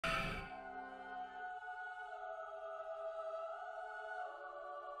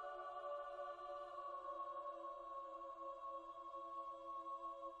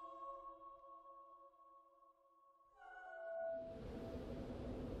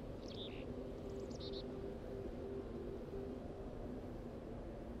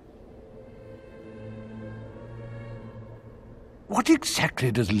What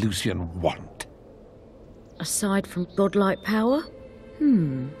exactly does Lucian want? Aside from godlike power?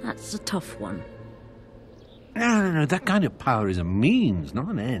 That's a tough one. No, that kind of power is a means, not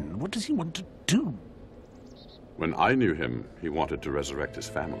an end. What does he want to do? When I knew him, he wanted to resurrect his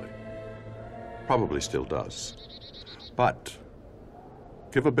family. Probably still does. But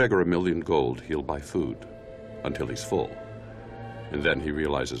give a beggar 1,000,000 gold, he'll buy food until he's full. And then he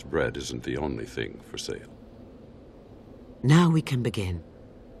realizes bread isn't the only thing for sale. Now we can begin.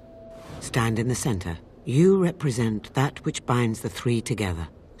 Stand in the center. You represent that which binds the three together.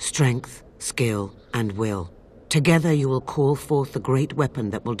 Strength, skill, and will. Together you will call forth the great weapon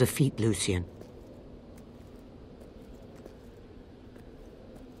that will defeat Lucian.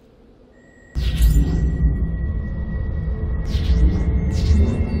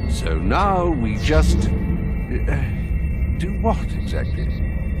 So now we just... do what exactly?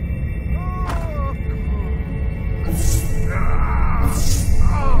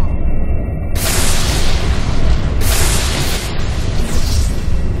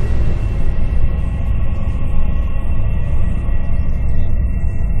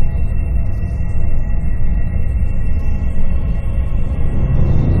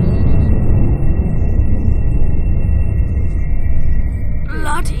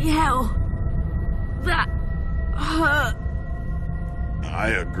 Bloody hell! That hurt. I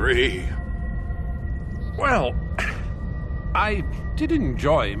agree. Well, I did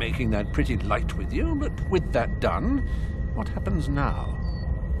enjoy making that pretty light with you, but with that done, what happens now?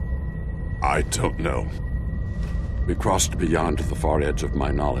 I don't know. We crossed beyond the far edge of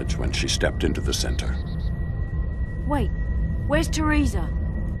my knowledge when she stepped into the center. Wait, where's Teresa?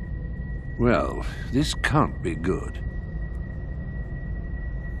 Well, this can't be good.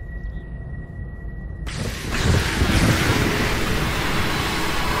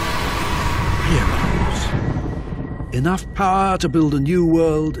 Heroes. Enough power to build a new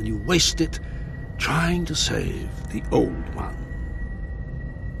world, and you waste it trying to save the old one.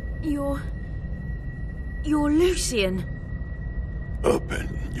 You're Lucian. Open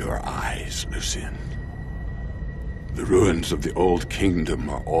your eyes, Lucian. The ruins of the old kingdom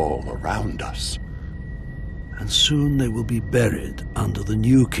are all around us. And soon they will be buried under the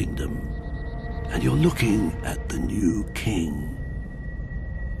new kingdom. And you're looking at the new king.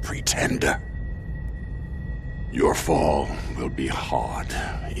 Pretender. Your fall will be hard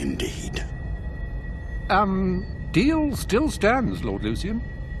indeed. Deal still stands, Lord Lucian.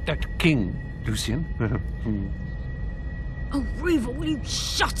 King Lucian. Oh, Revel, will you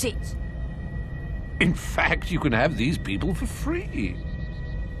shut it? In fact, you can have these people for free.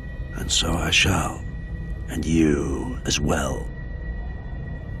 And so I shall. And you as well.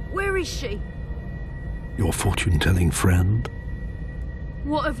 Where is she? Your fortune-telling friend?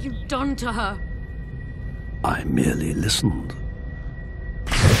 What have you done to her? I merely listened.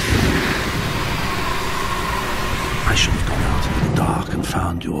 I should have gone out into the dark and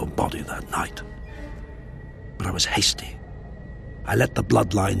found your body that night. But I was hasty. I let the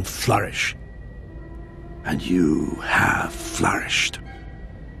bloodline flourish. And you have flourished.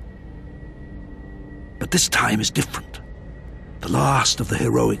 But this time is different. The last of the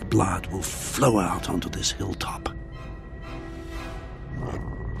heroic blood will flow out onto this hilltop.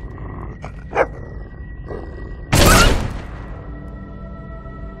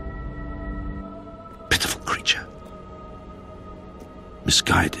 Pitiful creature.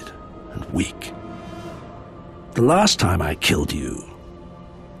 Misguided and weak. The last time I killed you,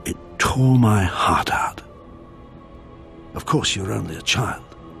 it tore my heart out. Of course, you're only a child.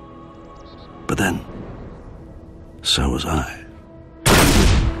 But then, so was I.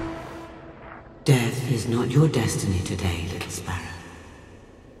 Death is not your destiny today, little sparrow.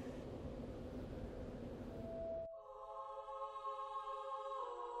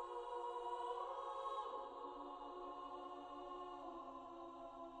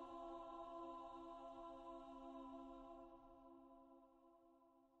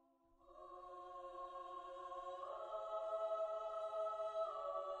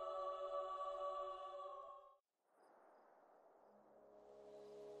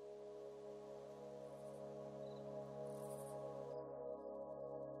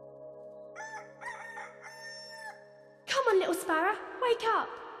 Come on, little sparrow, wake up.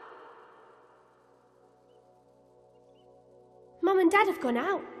 Mum and Dad have gone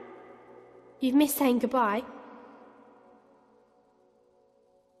out. You've missed saying goodbye.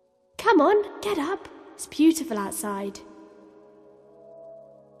 Come on, get up. It's beautiful outside.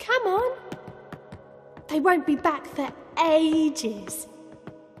 Come on. They won't be back for ages.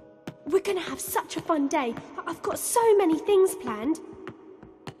 We're gonna have such a fun day. I've got so many things planned.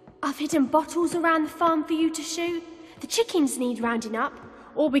 I've hidden bottles around the farm for you to shoot. The chickens need rounding up,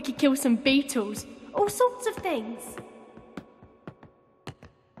 or we could kill some beetles. All sorts of things.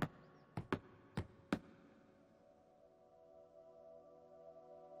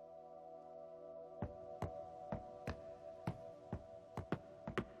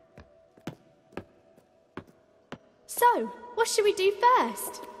 So, what should we do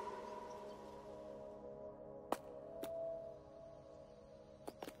first?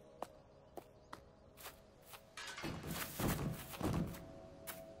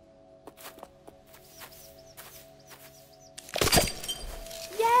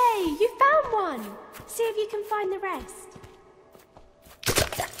 Yay! You found one! See if you can find the rest.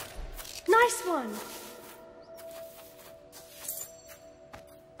 Nice one!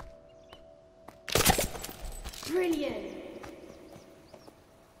 Brilliant!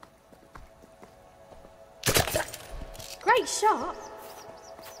 Great shot!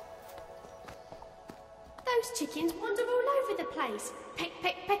 Those chickens wander all over the place,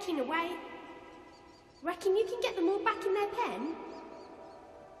 pecking away. Reckon you can get them all back in their pen?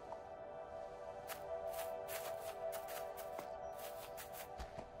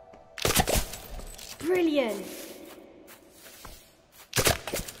 Brilliant!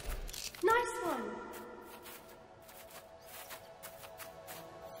 Nice one!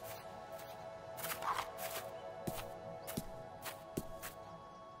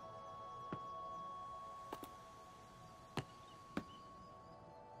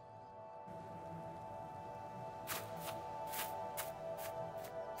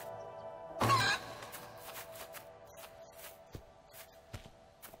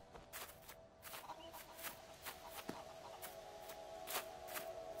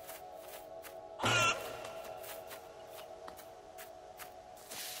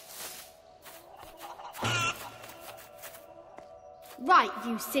 Right,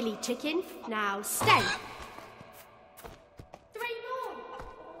 you silly chicken. Now stay. 3 more.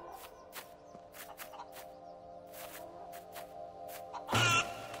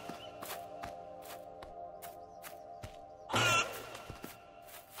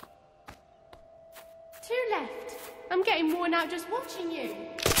 Two left. I'm getting worn out just watching you.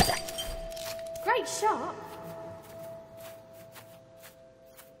 Great shot.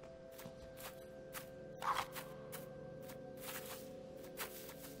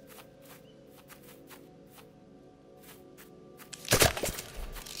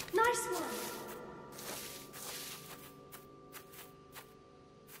 Nice one.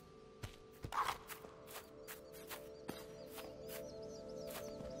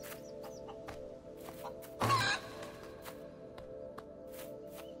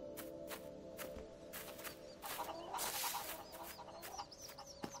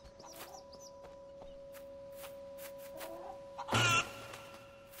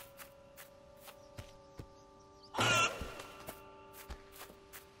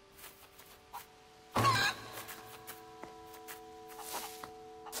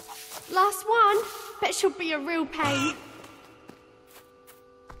 Last one. Bet she'll be a real pain.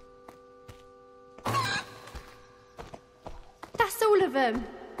 That's all of them.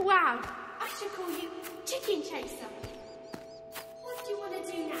 Wow. I should call you Chicken Chaser. What do you want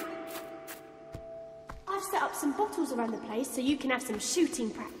to do now? I've set up some bottles around the place so you can have some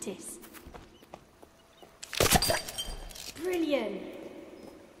shooting practice. Brilliant.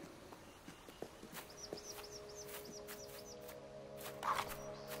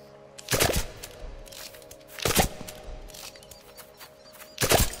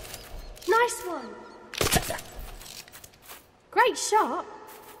 Nice one. Great shot.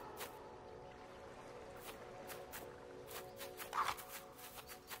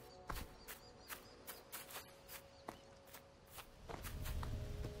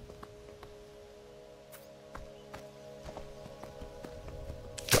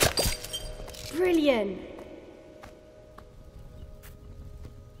 Brilliant.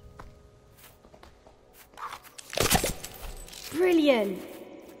 Brilliant.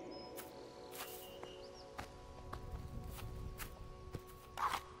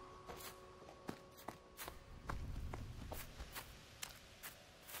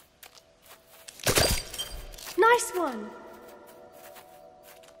 Nice one.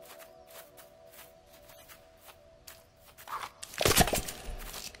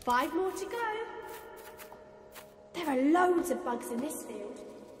 Five more to go. There are loads of bugs in this field.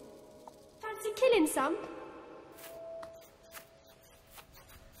 Fancy killing some?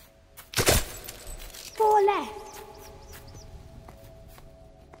 4 left.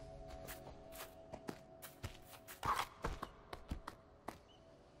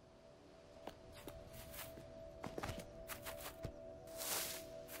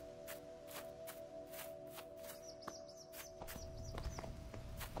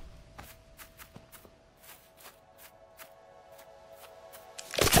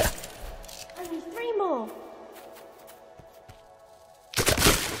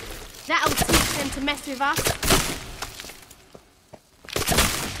 them to mess with us.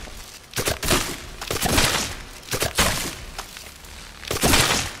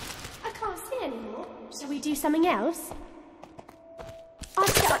 I can't see anymore. Shall we do something else? I've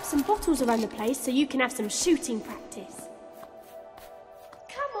set up some bottles around the place so you can have some shooting practice.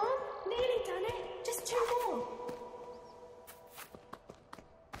 Come on, nearly done it. Just 2 more.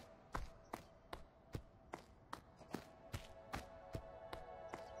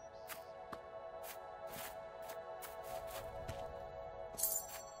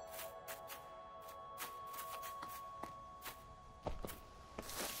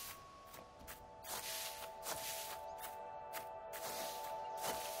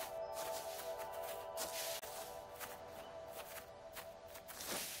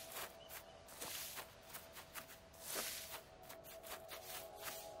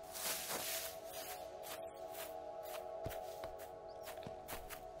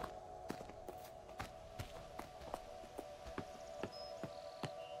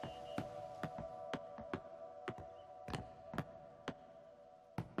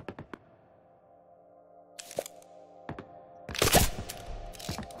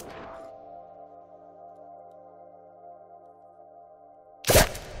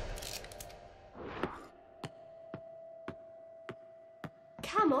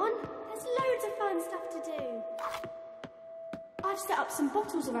 Come on, there's loads of fun stuff to do. I've set up some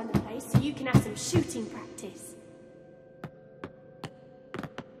bottles around the place so you can have some shooting practice.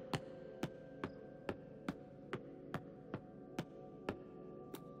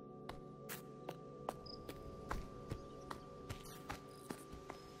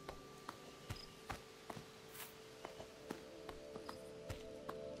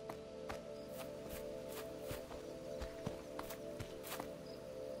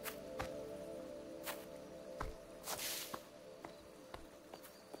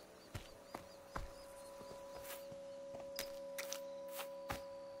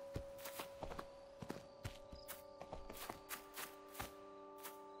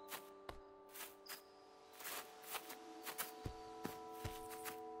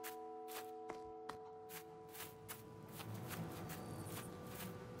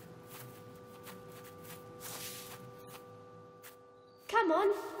 Come on,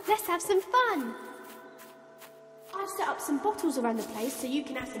 let's have some fun. I've set up some bottles around the place so you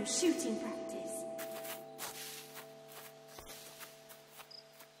can have some shooting practice.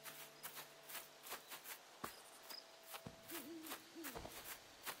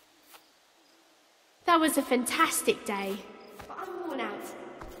 That was a fantastic day, but I'm worn out.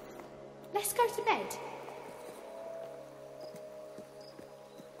 Let's go to bed.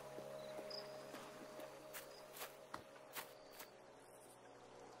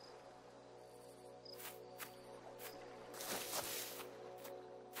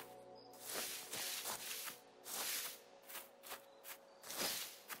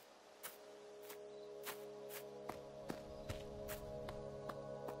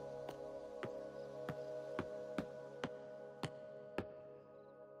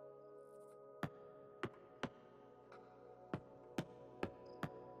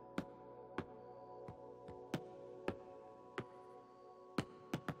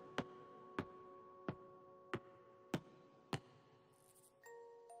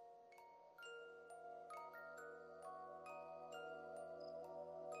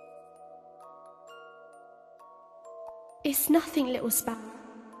 It's nothing, little sparrow.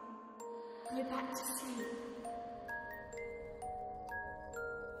 Go back to sleep.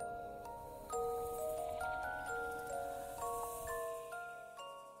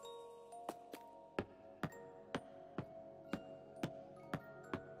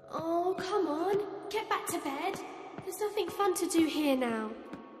 Oh, come on. Get back to bed. There's nothing fun to do here now.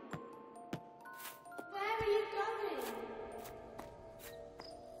 Where are you going?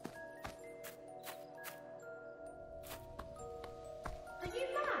 Are you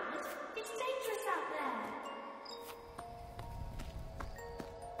mad? It's dangerous out there.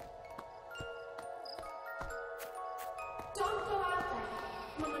 Don't go out there.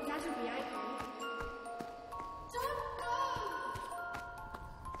 Mum and Dad will be angry. Don't go!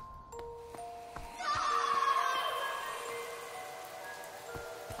 No!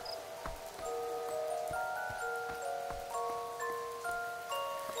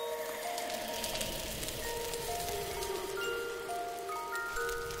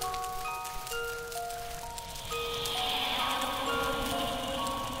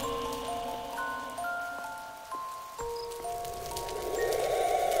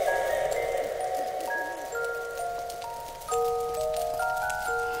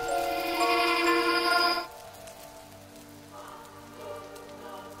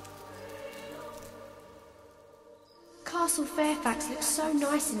 Fairfax looks so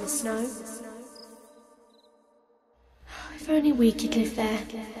nice in the snow. If only we could live there.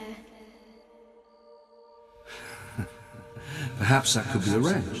 Perhaps that could be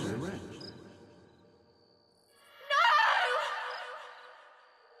arranged.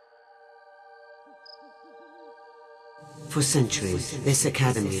 For centuries, this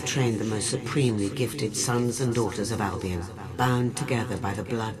academy trained the most supremely gifted sons and daughters of Albion, bound together by the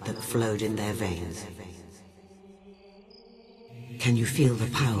blood that flowed in their veins. Can you feel the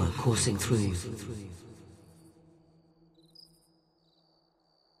power coursing through you?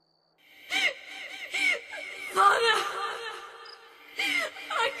 Father!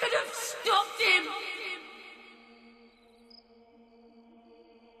 I could have stopped him!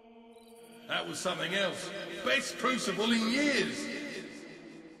 That was something else. Best crucible in years.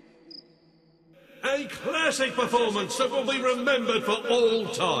 A classic performance that will be remembered for all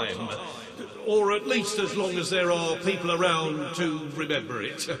time. Or at least as long as there are people around to remember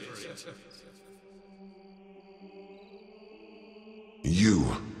it.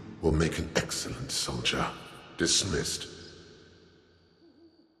 You will make an excellent soldier. Dismissed.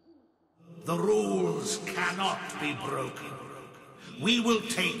 The rules cannot be broken. We will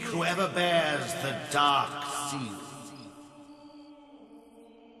take whoever bears the dark seal.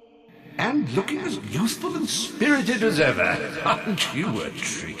 And looking as youthful and spirited as ever. Aren't you a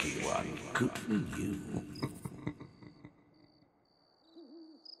tricky one? Good for you.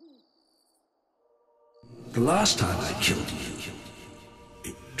 The last time I killed you,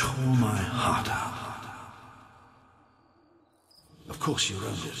 it tore my heart out. Of course, you're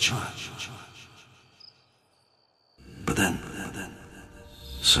only a child. But then,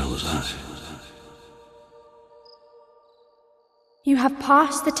 so was I. You have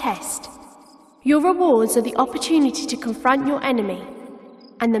passed the test. Your rewards are the opportunity to confront your enemy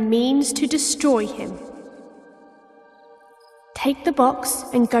and the means to destroy him. Take the box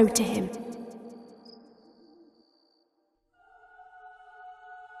and go to him.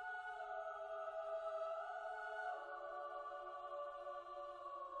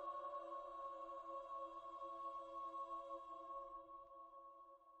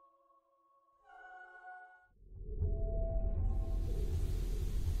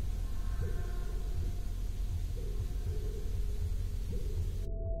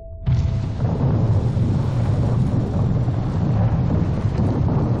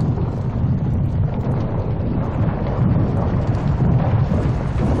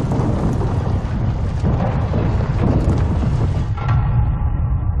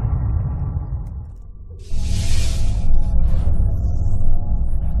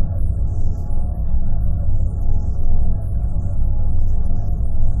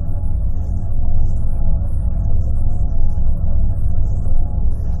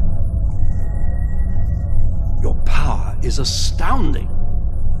 Is astounding.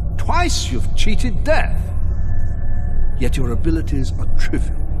 Twice you've cheated death. Yet your abilities are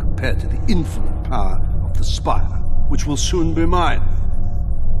trivial compared to the infinite power of the Spire, which will soon be mine.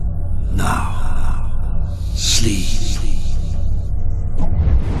 Now, sleep.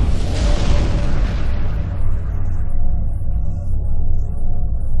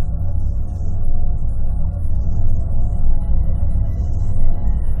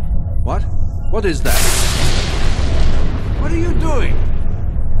 What? What is that? What are you doing?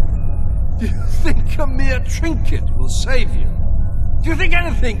 Do you think a mere trinket will save you? Do you think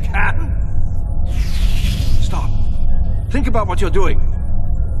anything can? Stop. Think about what you're doing.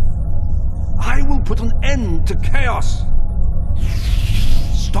 I will put an end to chaos.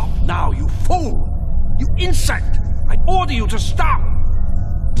 Stop now, you fool! You insect! I order you to stop!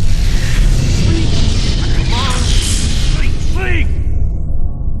 Sleep! I command! Sleep! Sleep!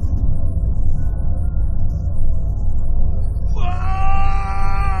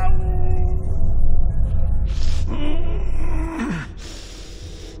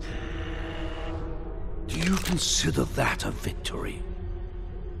 Consider that a victory.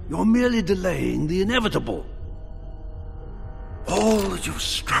 You're merely delaying the inevitable. All that you've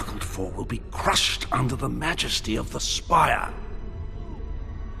struggled for will be crushed under the majesty of the Spire.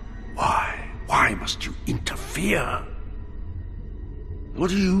 Why? Why must you interfere?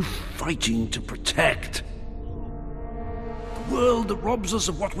 What are you fighting to protect? The world that robs us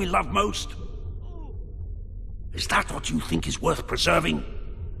of what we love most? Is that what you think is worth preserving?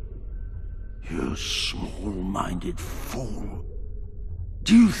 You small-minded fool.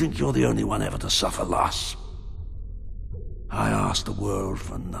 Do you think you're the only one ever to suffer loss? I asked the world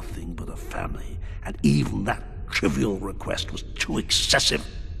for nothing but a family, and even that trivial request was too excessive.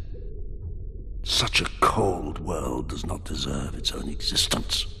 Such a cold world does not deserve its own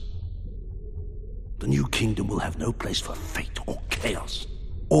existence. The new kingdom will have no place for fate or chaos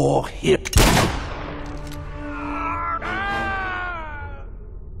or him.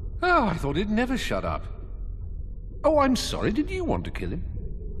 Oh, I thought he'd never shut up. Oh, I'm sorry. Did you want to kill him?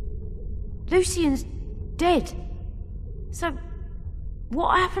 Lucian's dead. So,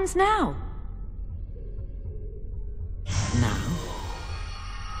 what happens now? Now,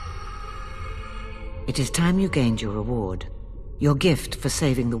 it is time you gained your reward. Your gift for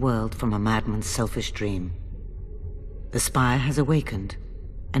saving the world from a madman's selfish dream. The spire has awakened,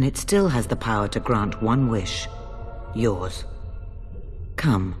 and it still has the power to grant one wish. Yours.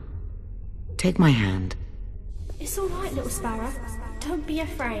 Come. Take my hand. It's all right, little sparrow. Don't be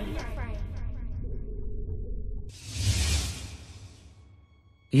afraid.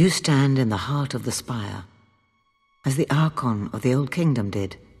 You stand in the heart of the spire, as the Archon of the Old Kingdom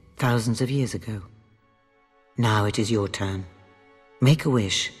did thousands of years ago. Now it is your turn. Make a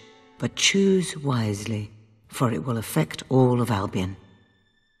wish, but choose wisely, for it will affect all of Albion.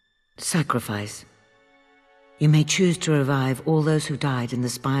 Sacrifice. You may choose to revive all those who died in the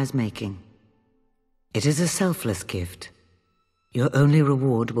spire's making. It is a selfless gift. Your only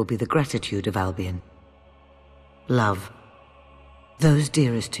reward will be the gratitude of Albion. Love. Those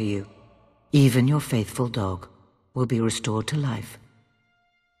dearest to you, even your faithful dog, will be restored to life.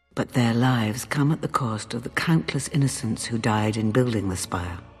 But their lives come at the cost of the countless innocents who died in building the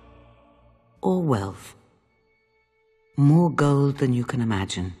spire. Or wealth. More gold than you can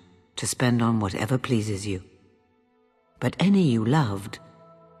imagine, to spend on whatever pleases you. But any you loved,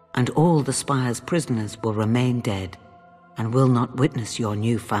 and all the spire's prisoners will remain dead, and will not witness your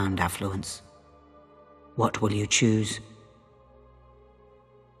newfound affluence. What will you choose?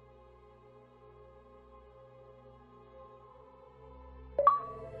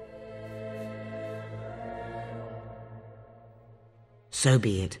 So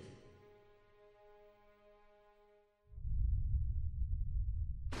be it.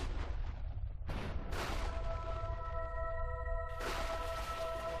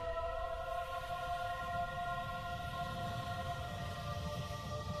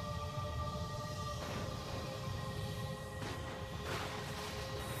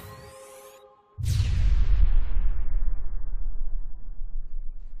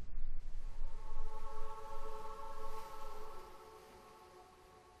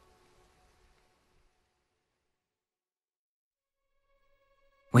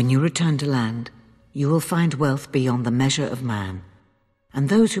 When you return to land, you will find wealth beyond the measure of man, and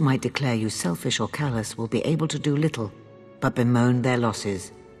those who might declare you selfish or callous will be able to do little but bemoan their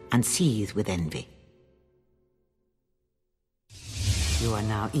losses and seethe with envy. You are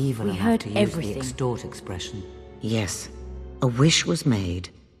now evil enough to use the extort expression. Yes, a wish was made,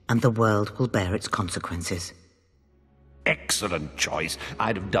 and the world will bear its consequences. Excellent choice.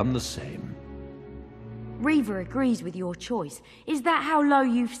 I'd have done the same. Reaver agrees with your choice. Is that how low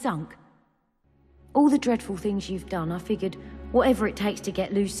you've sunk? All the dreadful things you've done, I figured whatever it takes to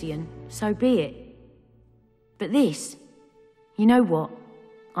get Lucian, so be it. But this, you know what?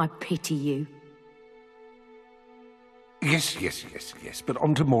 I pity you. Yes, but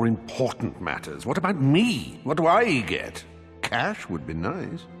on to more important matters. What about me? What do I get? Cash would be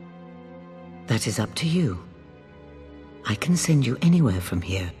nice. That is up to you. I can send you anywhere from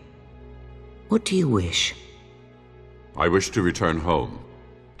here. What do you wish? I wish to return home,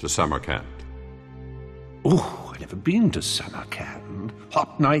 to Samarkand. Oh, I've never been to Samarkand.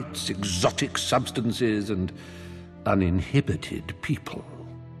 Hot nights, exotic substances, and uninhibited people.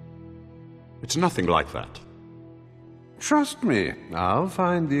 It's nothing like that. Trust me, I'll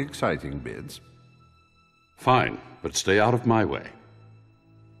find the exciting bits. Fine, but stay out of my way.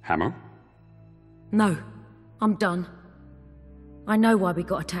 Hammer? No, I'm done. I know why we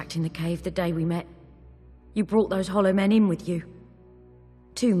got attacked in the cave the day we met. You brought those hollow men in with you.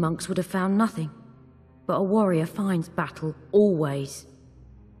 2 monks would have found nothing, but a warrior finds battle, always.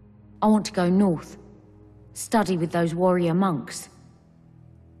 I want to go north, study with those warrior monks.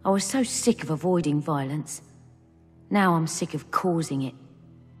 I was so sick of avoiding violence. Now I'm sick of causing it.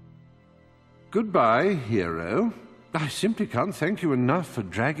 Goodbye, hero. I simply can't thank you enough for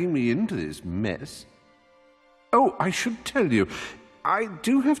dragging me into this mess. Oh, I should tell you, I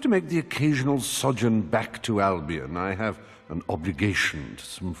do have to make the occasional sojourn back to Albion. I have an obligation to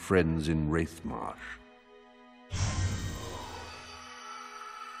some friends in Wraithmarsh.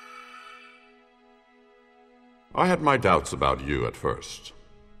 I had my doubts about you at first,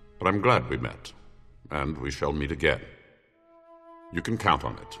 but I'm glad we met, and we shall meet again. You can count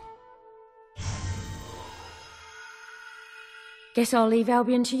on it. Guess I'll leave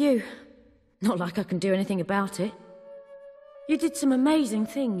Albion to you. Not like I can do anything about it. You did some amazing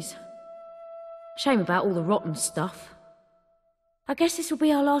things. Shame about all the rotten stuff. I guess this will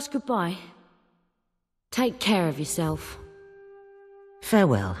be our last goodbye. Take care of yourself.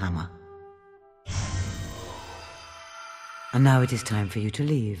 Farewell, Hammer. And now it is time for you to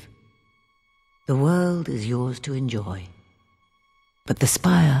leave. The world is yours to enjoy, but the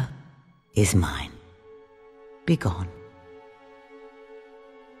spire is mine. Be gone.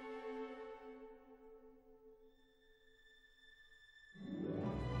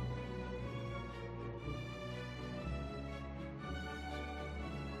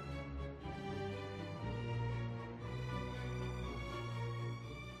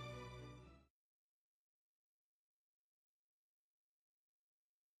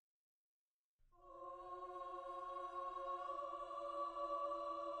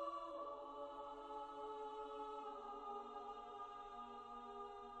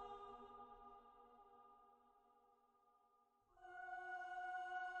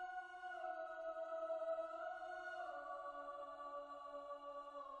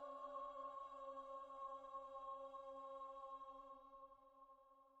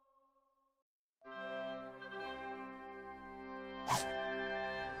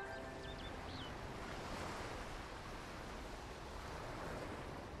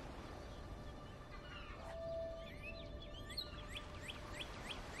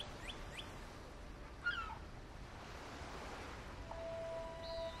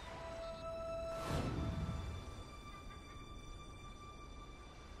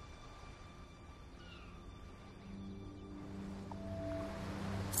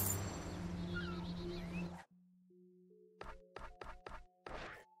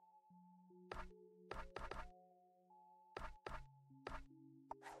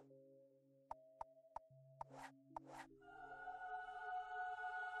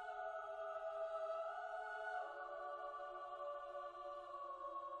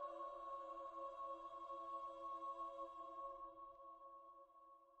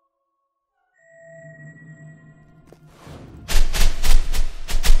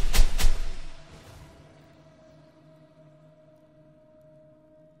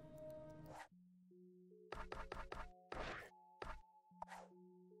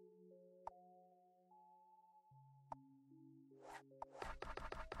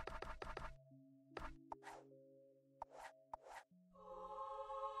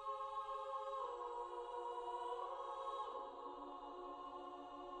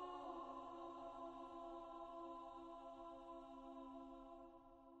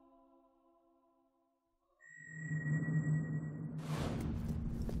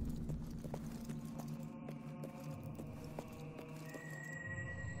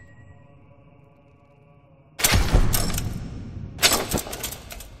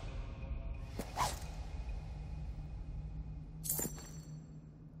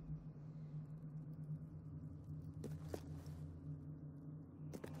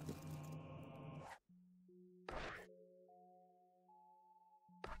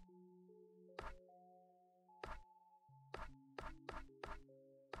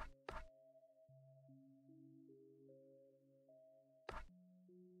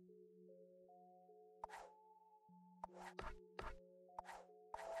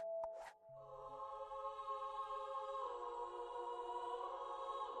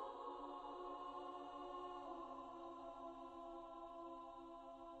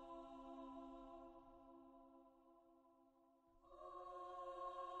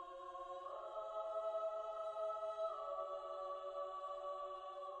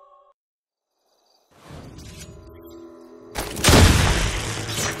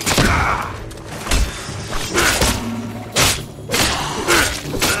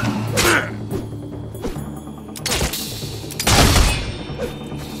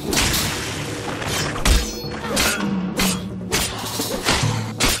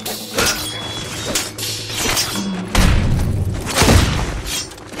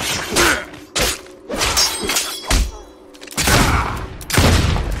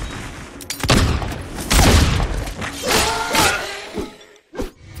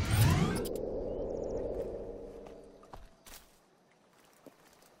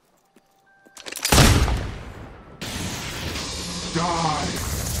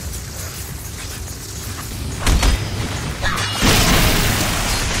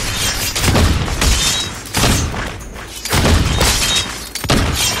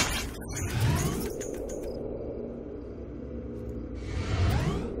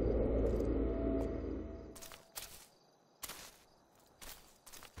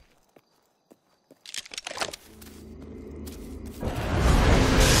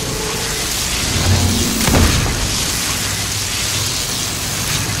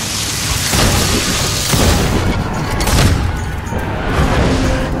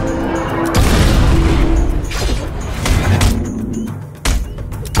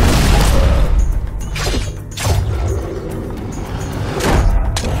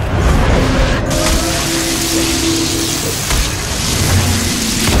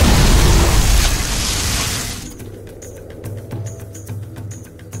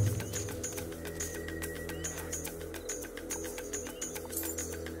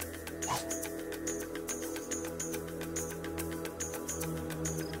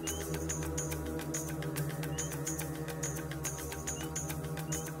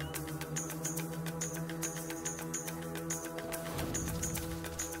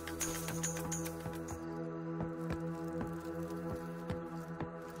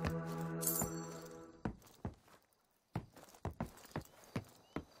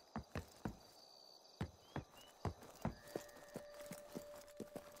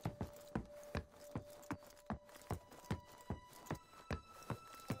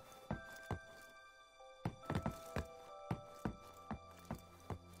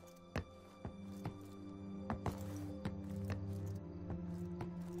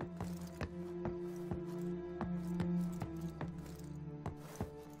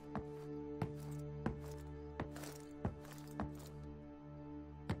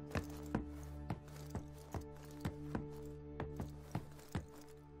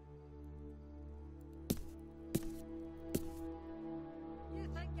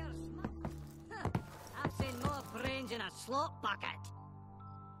 slop bucket.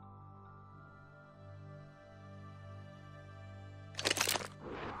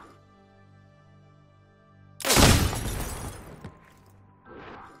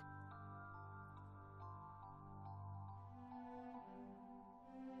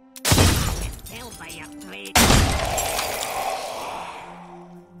 Tell by your trade.